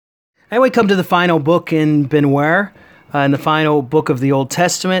And we come to the final book in Benware, in the final book of the Old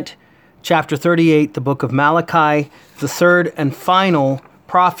Testament, chapter 38, the book of Malachi, the third and final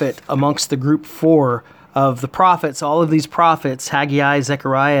prophet amongst the group four of the prophets. All of these prophets, Haggai,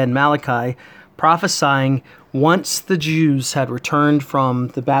 Zechariah, and Malachi, prophesying once the Jews had returned from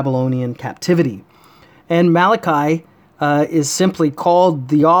the Babylonian captivity. And Malachi is simply called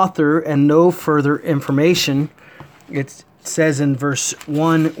the author and no further information. It says in verse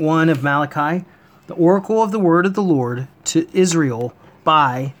 1 of Malachi, the oracle of the word of the Lord to Israel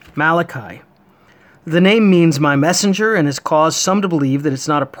by Malachi. The name means my messenger and has caused some to believe that it's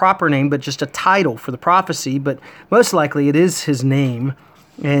not a proper name but just a title for the prophecy, but most likely it is his name,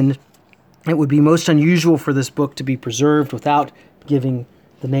 and it would be most unusual for this book to be preserved without giving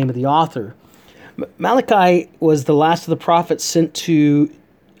the name of the author. Malachi was the last of the prophets sent to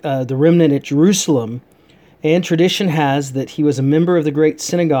the remnant at Jerusalem, and tradition has that he was a member of the great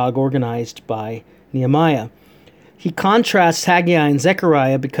synagogue organized by Nehemiah. He contrasts Haggai and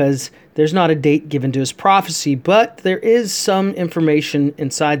Zechariah because there's not a date given to his prophecy, but there is some information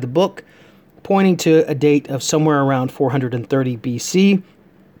inside the book pointing to a date of somewhere around 430 BC,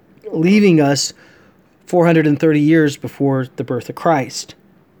 leaving us 430 years before the birth of Christ.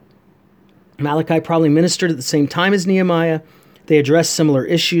 Malachi probably ministered at the same time as Nehemiah. They addressed similar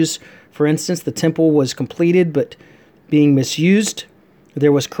issues. For instance, the temple was completed but being misused.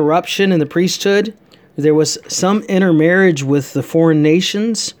 There was corruption in the priesthood. There was some intermarriage with the foreign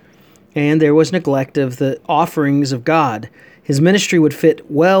nations. And there was neglect of the offerings of God. His ministry would fit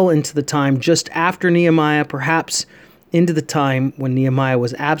well into the time just after Nehemiah, perhaps into the time when Nehemiah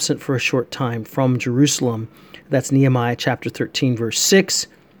was absent for a short time from Jerusalem. That's Nehemiah chapter 13, verse 6.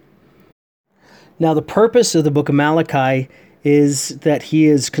 Now, the purpose of the book of Malachi is that he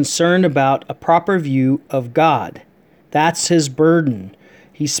is concerned about a proper view of God. That's his burden.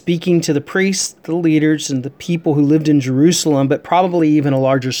 He's speaking to the priests, the leaders, and the people who lived in Jerusalem, but probably even a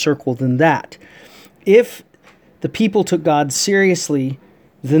larger circle than that. If the people took God seriously,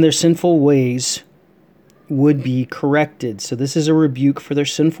 then their sinful ways would be corrected. So this is a rebuke for their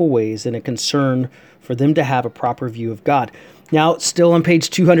sinful ways and a concern for them to have a proper view of God. Now, still on page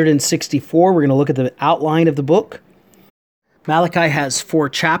 264, we're going to look at the outline of the book. Malachi has 4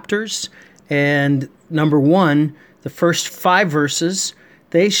 chapters, and number 1, the first 5 verses,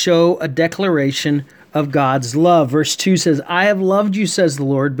 they show a declaration of God's love. Verse 2 says, I have loved you, says the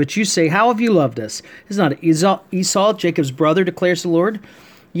Lord, but you say, how have you loved us? Is not Esau, Jacob's brother, declares the Lord?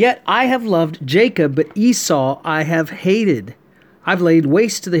 Yet I have loved Jacob, but Esau I have hated. I've laid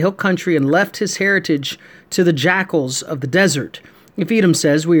waste to the hill country and left his heritage to the jackals of the desert. If Edom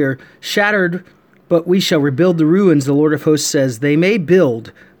says, we are shattered, but we shall rebuild the ruins, the Lord of hosts says, they may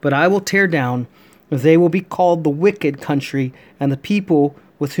build, but I will tear down. They will be called the wicked country, and the people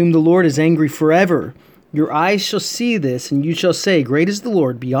with whom the Lord is angry forever. Your eyes shall see this, and you shall say, great is the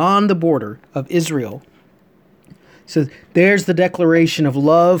Lord beyond the border of Israel. So there's the declaration of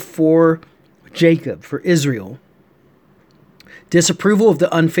love for Jacob, for Israel. Disapproval of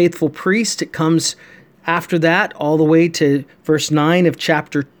the unfaithful priest, it comes after that all the way to verse 9 of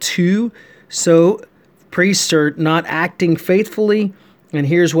chapter 2. So priests are not acting faithfully, and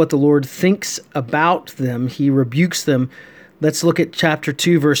here's what the Lord thinks about them. He rebukes them. Let's look at chapter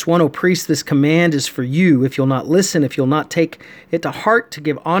 2, verse 1. O priest, this command is for you. If you'll not listen, if you'll not take it to heart to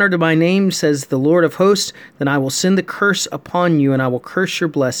give honor to my name, says the Lord of hosts, then I will send the curse upon you, and I will curse your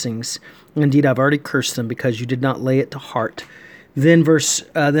blessings. Indeed, I've already cursed them because you did not lay it to heart. Then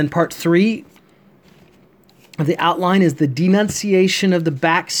part 3 of the outline is the denunciation of the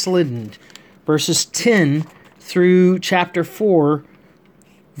backslidden. Verses 10 through chapter 4,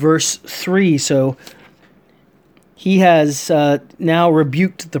 verse 3. So he has now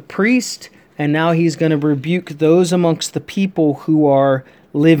rebuked the priest, and now he's going to rebuke those amongst the people who are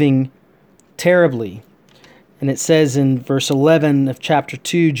living terribly. And it says in verse 11 of chapter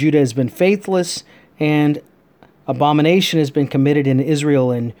 2, Judah has been faithless, and abomination has been committed in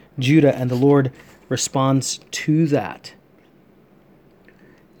Israel and Judah, and the Lord responds to that.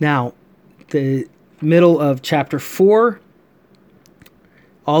 Now, the middle of chapter 4,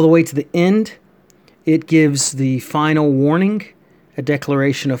 all the way to the end, it gives the final warning, a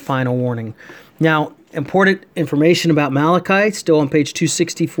declaration of final warning. Now, important information about Malachi, still on page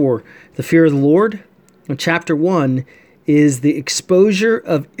 264. The fear of the Lord, in chapter 1, is the exposure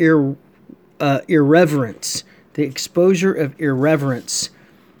of irreverence. The exposure of irreverence.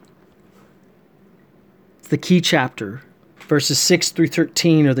 It's the key chapter. Verses 6 through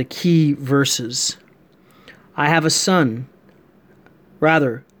 13 are the key verses. I have a son.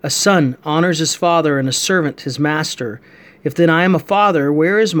 Rather, a son honors his father, and a servant his master. If then I am a father,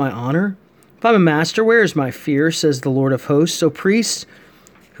 where is my honor? If I'm a master, where is my fear, says the Lord of hosts? So priests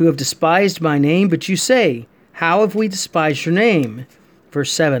who have despised my name, but you say, how have we despised your name?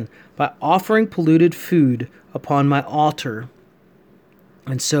 Verse 7, by offering polluted food upon my altar.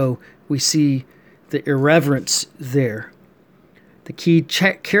 And so we see the irreverence there. The key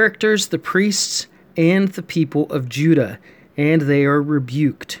characters, the priests and the people of Judah, and they are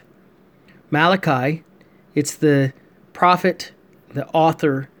rebuked. Malachi, it's the prophet, the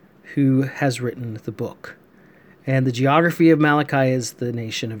author who has written the book. And the geography of Malachi is the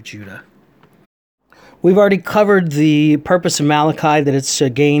nation of Judah. We've already covered the purpose of Malachi, that it's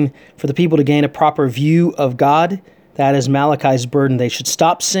for the people to gain a proper view of God. That is Malachi's burden. They should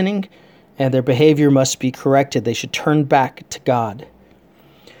stop sinning, and their behavior must be corrected. They should turn back to God.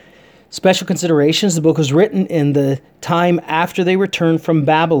 Special considerations. The book was written in the time after they returned from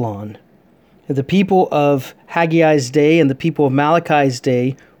Babylon. The people of Haggai's day and the people of Malachi's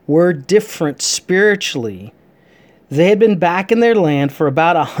day were different spiritually. They had been back in their land for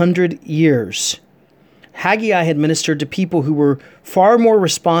about 100 years. Haggai had ministered to people who were far more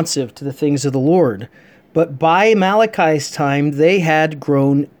responsive to the things of the Lord. But by Malachi's time, they had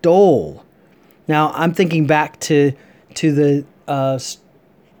grown dull. Now, I'm thinking back to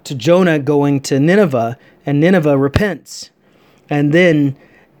Jonah going to Nineveh, and Nineveh repents. And then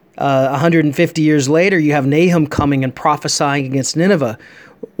 150 years later, you have Nahum coming and prophesying against Nineveh.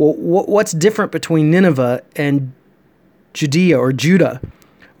 Well, what's different between Nineveh and Judea or Judah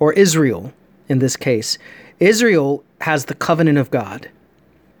or Israel in this case? Israel has the covenant of God,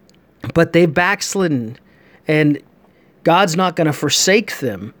 but they've backslidden, and God's not going to forsake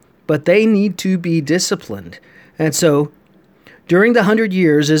them, but they need to be disciplined. And so during the 100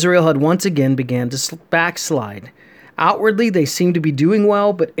 years, Israel had once again began to backslide. Outwardly, they seemed to be doing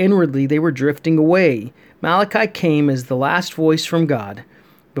well, but inwardly, they were drifting away. Malachi came as the last voice from God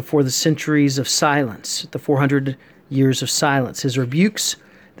before the centuries of silence, the 400 years of silence. His rebukes,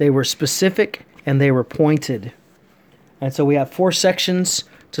 they were specific and they were pointed. And so we have 4 sections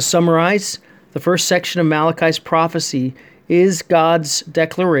to summarize. The first section of Malachi's prophecy is God's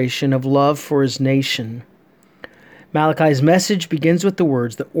declaration of love for his nation. Malachi's message begins with the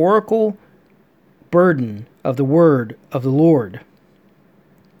words, the oracle burden of the word of the Lord.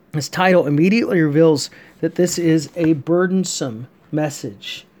 His title immediately reveals that this is a burdensome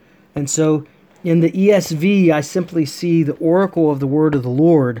message. And so in the ESV, I simply see the oracle of the word of the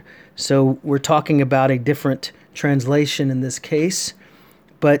Lord. So we're talking about a different translation in this case,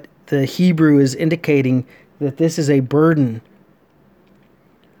 but the Hebrew is indicating that this is a burden.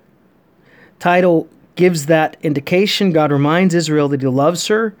 Title gives that indication. God reminds Israel that he loves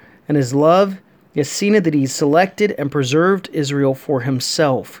her, and his love is seen in that he selected and preserved Israel for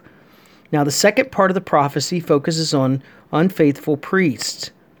himself. Now, the second part of the prophecy focuses on unfaithful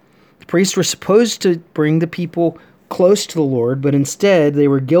priests. The priests were supposed to bring the people close to the Lord, but instead they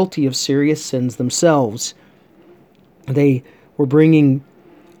were guilty of serious sins themselves. They were bringing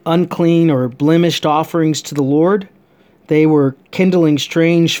unclean or blemished offerings to the Lord. They were kindling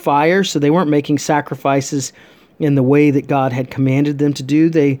strange fires, so they weren't making sacrifices in the way that God had commanded them to do.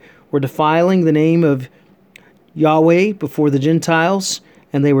 They were defiling the name of Yahweh before the Gentiles,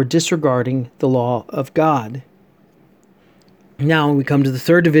 and they were disregarding the law of God. Now, when we come to the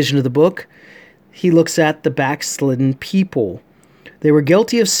third division of the book, he looks at the backslidden people. They were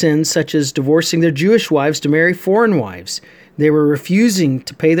guilty of sins such as divorcing their Jewish wives to marry foreign wives. They were refusing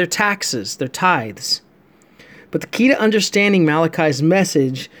to pay their taxes, their tithes. But the key to understanding Malachi's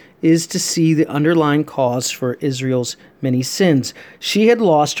message is to see the underlying cause for Israel's many sins. She had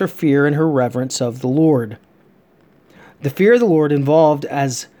lost her fear and her reverence of the Lord. The fear of the Lord involved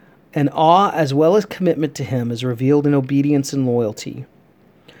as an awe as well as commitment to him is revealed in obedience and loyalty.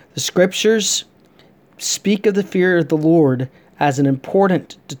 The scriptures speak of the fear of the Lord as an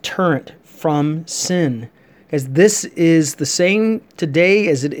important deterrent from sin, as this is the same today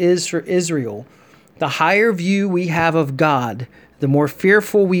as it is for Israel. The higher view we have of God, the more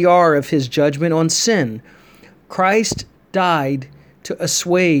fearful we are of his judgment on sin. Christ died to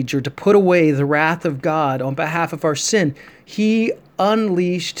assuage or to put away the wrath of God on behalf of our sin. He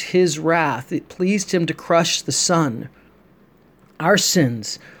unleashed his wrath. It pleased him to crush the Son. Our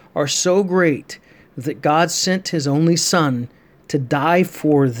sins are so great that God sent his only Son to die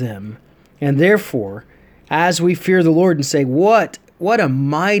for them. And therefore, as we fear the Lord and say, what a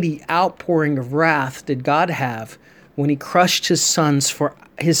mighty outpouring of wrath did God have when he crushed his Son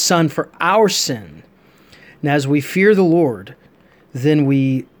for our sin. And as we fear the Lord, then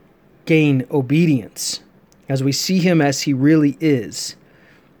we gain obedience as we see him as he really is.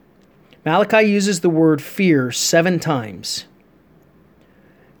 Malachi uses the word fear 7 times.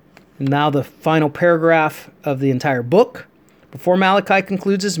 And now the final paragraph of the entire book. Before Malachi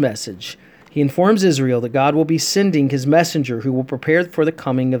concludes his message, he informs Israel that God will be sending his messenger who will prepare for the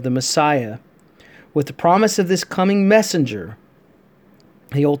coming of the Messiah. With the promise of this coming messenger,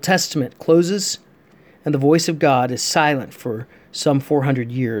 the Old Testament closes and the voice of God is silent for some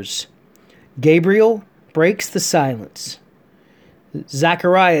 400 years. Gabriel breaks the silence.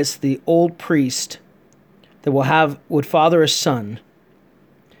 Zacharias, the old priest that would father a son,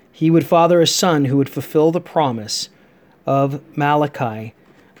 he would father a son who would fulfill the promise of Malachi.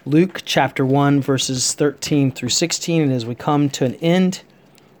 Luke chapter 1, verses 13 through 16. And as we come to an end,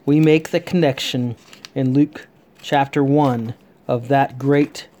 we make the connection in Luke chapter 1 of that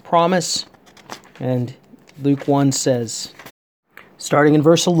great promise. And Luke 1 says, starting in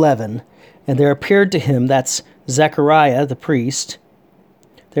verse 11, and there appeared to him, that's Zechariah the priest,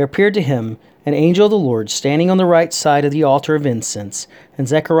 there appeared to him an angel of the Lord standing on the right side of the altar of incense. And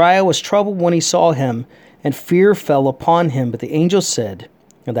Zechariah was troubled when he saw him, and fear fell upon him. But the angel said,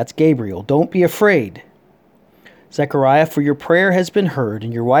 and that's Gabriel, don't be afraid, Zechariah, for your prayer has been heard,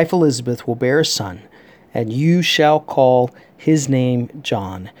 and your wife Elizabeth will bear a son, and you shall call his name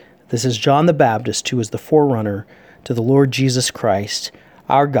John. This is John the Baptist, who is the forerunner to the Lord Jesus Christ,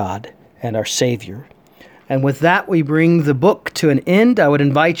 our God and our Savior. And with that, we bring the book to an end. I would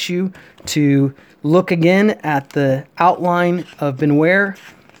invite you to look again at the outline of Benware,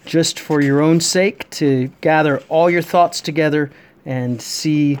 just for your own sake, to gather all your thoughts together and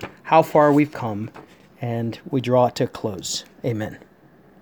see how far we've come. And we draw it to a close. Amen.